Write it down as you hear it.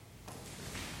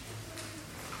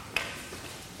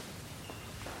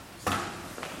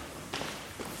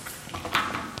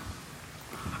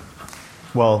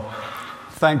Well,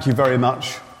 thank you very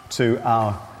much to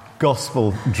our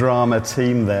gospel drama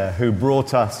team there who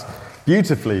brought us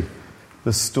beautifully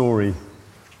the story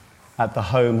at the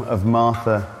home of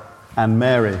Martha and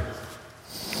Mary.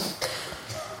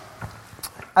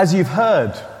 As you've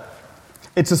heard,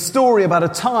 it's a story about a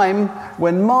time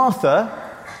when Martha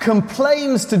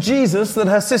complains to Jesus that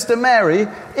her sister Mary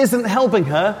isn't helping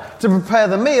her to prepare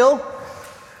the meal,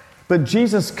 but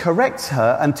Jesus corrects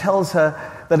her and tells her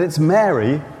that it's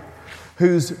Mary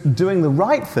who's doing the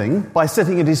right thing by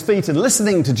sitting at his feet and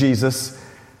listening to Jesus,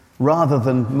 rather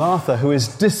than Martha, who is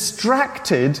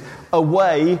distracted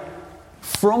away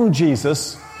from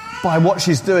Jesus by what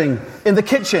she's doing in the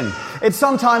kitchen. It's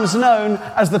sometimes known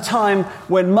as the time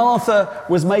when Martha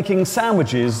was making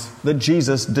sandwiches that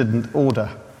Jesus didn't order.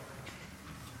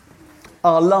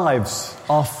 Our lives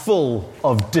are full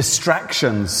of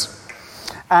distractions.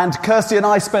 And Kirsty and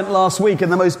I spent last week in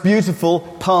the most beautiful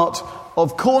part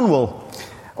of Cornwall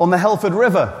on the Helford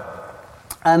River.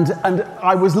 And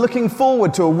I was looking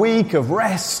forward to a week of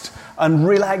rest and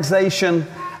relaxation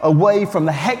away from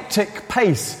the hectic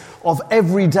pace of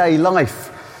everyday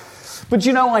life. But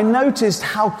I noticed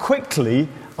how quickly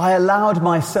I allowed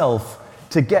myself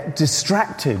to get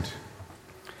distracted.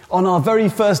 On our very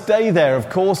first day there, of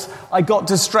course, I got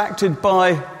distracted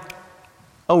by...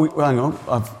 Oh, hang on,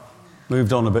 I've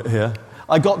moved on a bit here.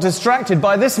 I got distracted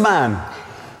by this man.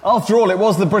 After all, it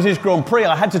was the British Grand Prix.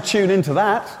 I had to tune into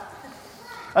that.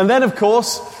 And then, of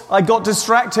course, I got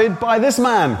distracted by this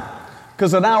man,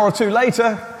 because an hour or two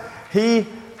later, he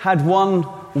had won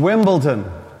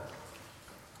Wimbledon.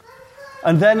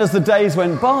 And then as the days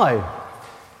went by,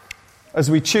 as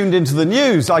we tuned into the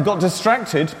news, I got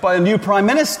distracted by a new Prime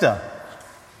Minister.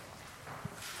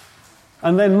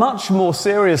 And then much more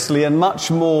seriously and much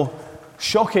more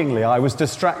shockingly, I was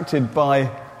distracted by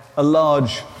a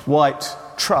large white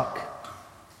truck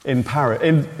in Paris,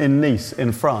 in Nice,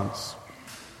 in France.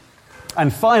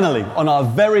 And finally, on our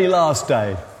very last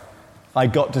day, I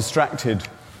got distracted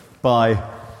by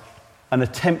an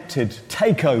attempted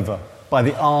takeover by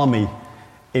the army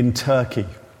in Turkey.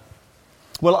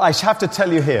 Well, I have to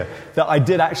tell you here that I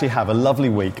did actually have a lovely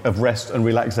week of rest and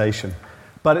relaxation.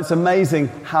 But it's amazing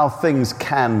how things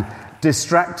can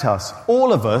distract us.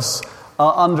 All of us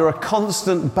are under a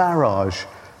constant barrage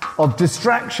of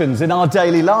distractions in our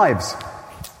daily lives.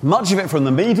 Much of it from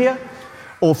the media,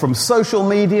 or from social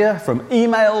media, from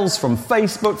emails, from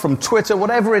Facebook, from Twitter,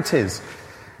 whatever it is.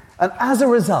 And as a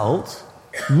result,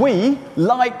 we,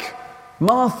 like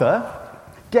Martha,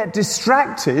 get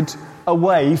distracted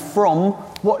away from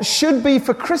what should be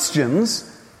for Christians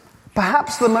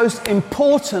perhaps the most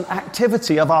important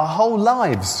activity of our whole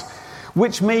lives,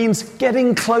 which means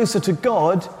getting closer to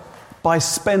God by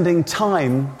spending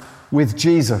time with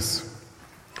Jesus.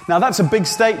 Now that's a big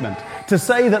statement. To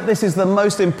say that this is the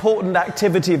most important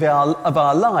activity of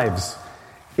our lives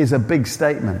is a big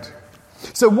statement.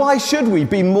 So why should we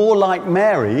be more like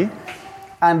Mary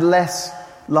and less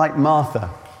like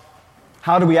Martha?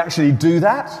 How do we actually do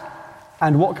that?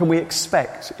 And what can we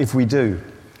expect if we do?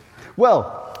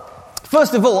 Well,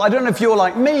 first of all, I don't know if you're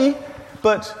like me,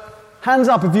 but hands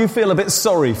up if you feel a bit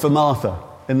sorry for Martha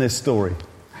in this story.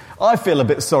 I feel a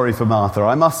bit sorry for Martha,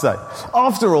 I must say.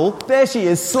 After all, there she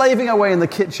is, slaving away in the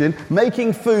kitchen,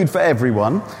 making food for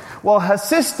everyone, while her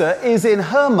sister is, in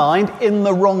her mind, in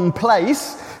the wrong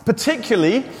place,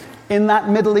 particularly in that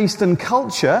Middle Eastern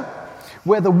culture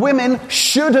where the women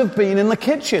should have been in the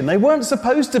kitchen. They weren't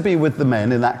supposed to be with the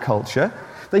men in that culture.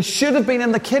 They should have been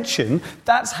in the kitchen.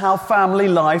 That's how family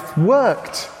life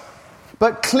worked.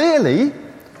 But clearly,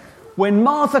 when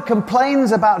Martha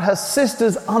complains about her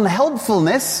sister's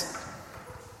unhelpfulness,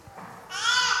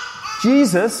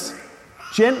 Jesus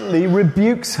gently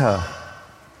rebukes her,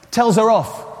 tells her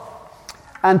off,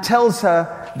 and tells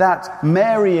her that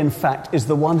Mary, in fact, is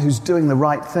the one who's doing the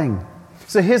right thing.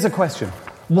 So here's a question.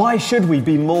 Why should we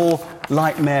be more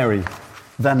like Mary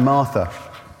than Martha?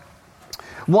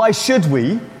 Why should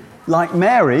we, like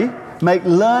Mary, make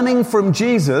learning from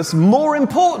Jesus more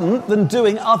important than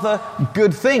doing other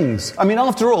good things? I mean,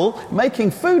 after all,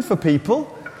 making food for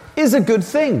people is a good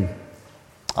thing.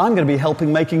 I'm going to be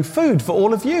helping making food for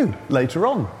all of you later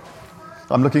on.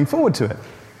 I'm looking forward to it.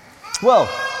 Well,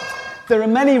 there are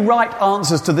many right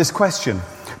answers to this question,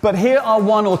 but here are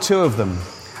one or two of them.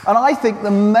 And I think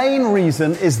the main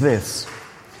reason is this.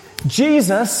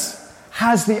 Jesus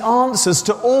has the answers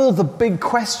to all the big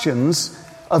questions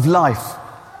of life.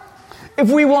 If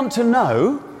we want to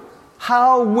know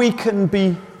how we can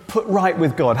be put right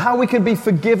with God, how we can be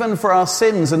forgiven for our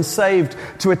sins and saved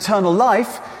to eternal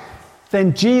life,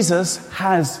 then Jesus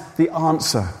has the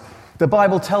answer. The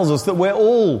Bible tells us that we're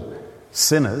all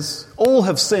sinners. All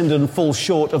have sinned and fall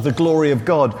short of the glory of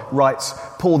God, writes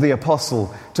Paul the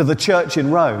Apostle to the church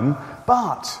in Rome.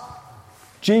 But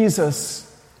Jesus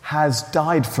has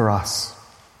died for us.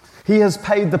 He has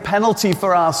paid the penalty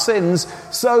for our sins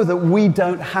so that we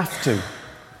don't have to.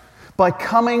 By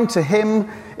coming to him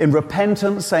in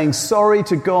repentance, saying sorry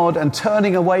to God and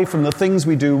turning away from the things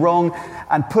we do wrong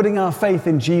and putting our faith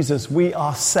in Jesus, we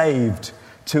are saved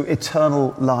to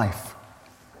eternal life.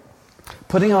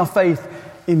 Putting our faith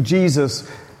in Jesus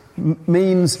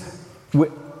means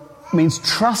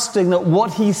trusting that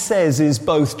what he says is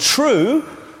both true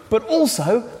but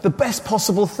also the best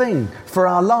possible thing for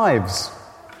our lives.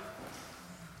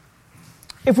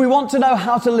 If we want to know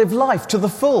how to live life to the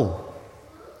full,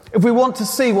 if we want to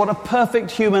see what a perfect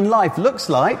human life looks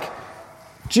like,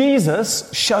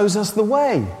 Jesus shows us the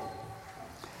way.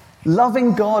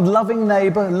 Loving God, loving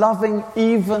neighbor, loving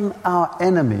even our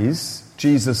enemies,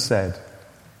 Jesus said.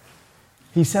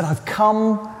 He said, I've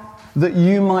come that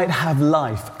you might have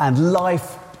life, and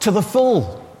life to the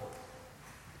full.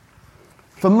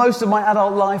 For most of my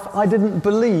adult life, I didn't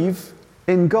believe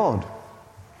in God.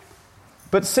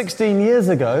 But 16 years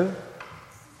ago,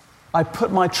 I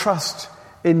put my trust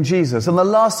in Jesus. And the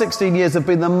last 16 years have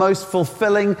been the most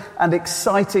fulfilling and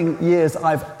exciting years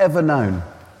I've ever known.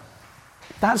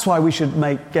 That's why we should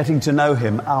make getting to know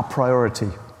him our priority.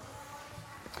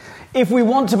 If we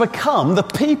want to become the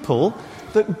people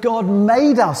that God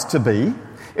made us to be,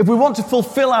 if we want to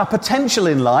fulfill our potential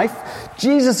in life,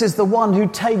 Jesus is the one who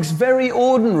takes very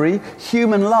ordinary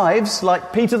human lives,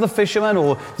 like Peter the fisherman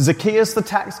or Zacchaeus the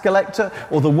tax collector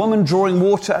or the woman drawing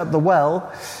water at the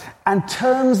well, and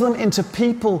turns them into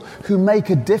people who make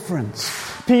a difference,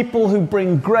 people who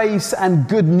bring grace and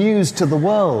good news to the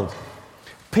world,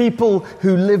 people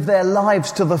who live their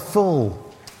lives to the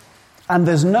full. And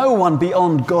there's no one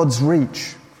beyond God's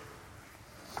reach.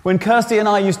 When Kirsty and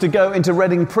I used to go into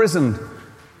Reading Prison,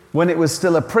 when it was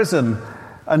still a prison,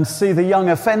 and see the young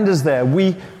offenders there,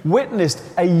 we witnessed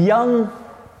a young,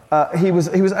 he was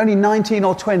only 19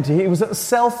 or 20, he was a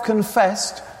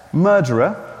self-confessed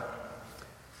murderer.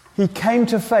 He came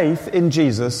to faith in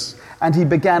Jesus and he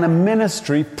began a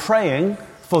ministry praying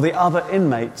for the other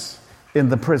inmates in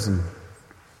the prison.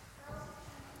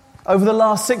 Over the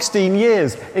last 16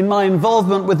 years, in my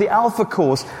involvement with the Alpha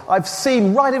Course, I've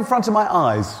seen right in front of my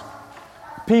eyes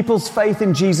people's faith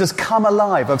in Jesus come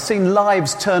alive. I've seen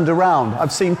lives turned around.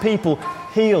 I've seen people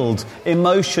healed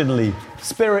emotionally,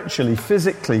 spiritually,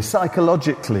 physically,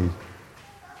 psychologically.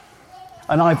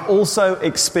 And I've also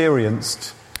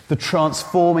experienced the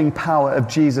transforming power of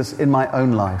Jesus in my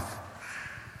own life.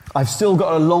 I've still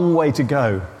got a long way to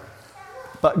go.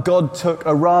 But God took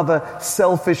a rather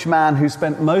selfish man who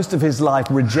spent most of his life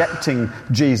rejecting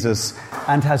Jesus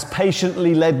and has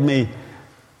patiently led me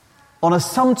on a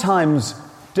sometimes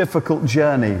difficult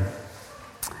journey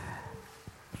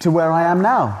to where I am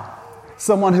now.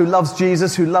 Someone who loves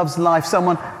Jesus, who loves life,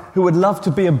 someone who would love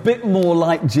to be a bit more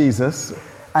like Jesus,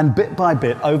 and bit by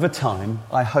bit, over time,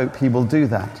 I hope he will do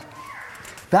that.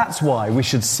 That's why we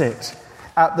should sit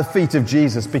at the feet of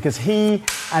Jesus, because he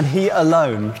and he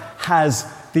alone has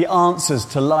the answers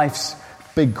to life's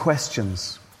big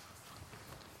questions.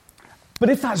 But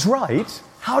if that's right,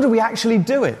 how do we actually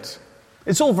do it?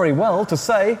 It's all very well to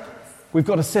say we've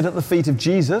got to sit at the feet of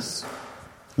Jesus,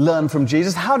 learn from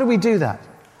Jesus. How do we do that?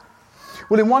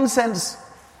 Well, in one sense,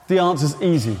 the answer's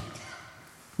easy.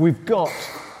 We've got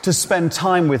to spend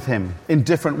time with him in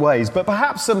different ways, but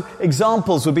perhaps some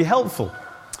examples would be helpful.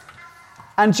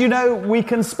 And you know, we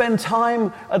can spend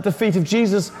time at the feet of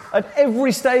Jesus at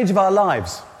every stage of our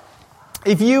lives.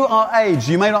 If you are aged,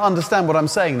 you may not understand what I'm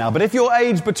saying now, but if you're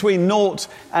aged between 0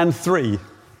 and 3,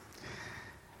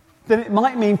 then it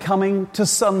might mean coming to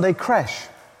Sunday creche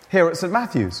here at St.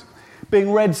 Matthew's,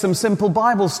 being read some simple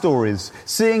Bible stories,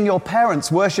 seeing your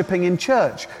parents worshipping in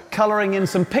church, colouring in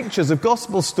some pictures of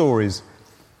gospel stories.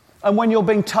 And when you're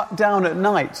being tucked down at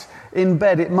night in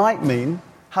bed, it might mean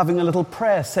having a little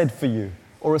prayer said for you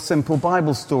or a simple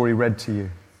Bible story read to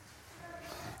you.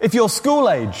 If you're school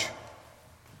age,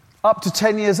 up to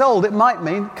 10 years old, it might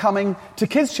mean coming to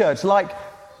kids' church, like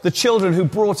the children who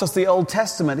brought us the Old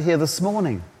Testament here this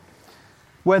morning,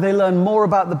 where they learn more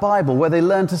about the Bible, where they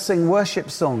learn to sing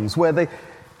worship songs, where they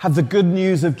have the good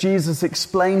news of Jesus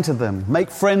explained to them,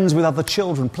 make friends with other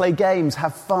children, play games,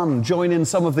 have fun, join in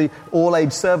some of the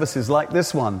all-age services like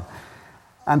this one,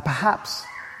 and perhaps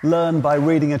learn by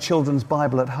reading a children's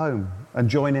Bible at home and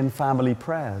join in family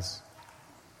prayers.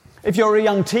 If you're a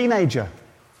young teenager,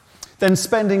 then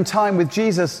spending time with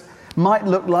Jesus might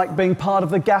look like being part of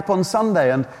the Gap on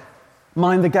Sunday and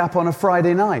Mind the Gap on a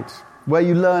Friday night, where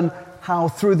you learn how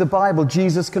through the Bible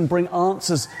Jesus can bring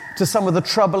answers to some of the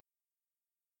troubling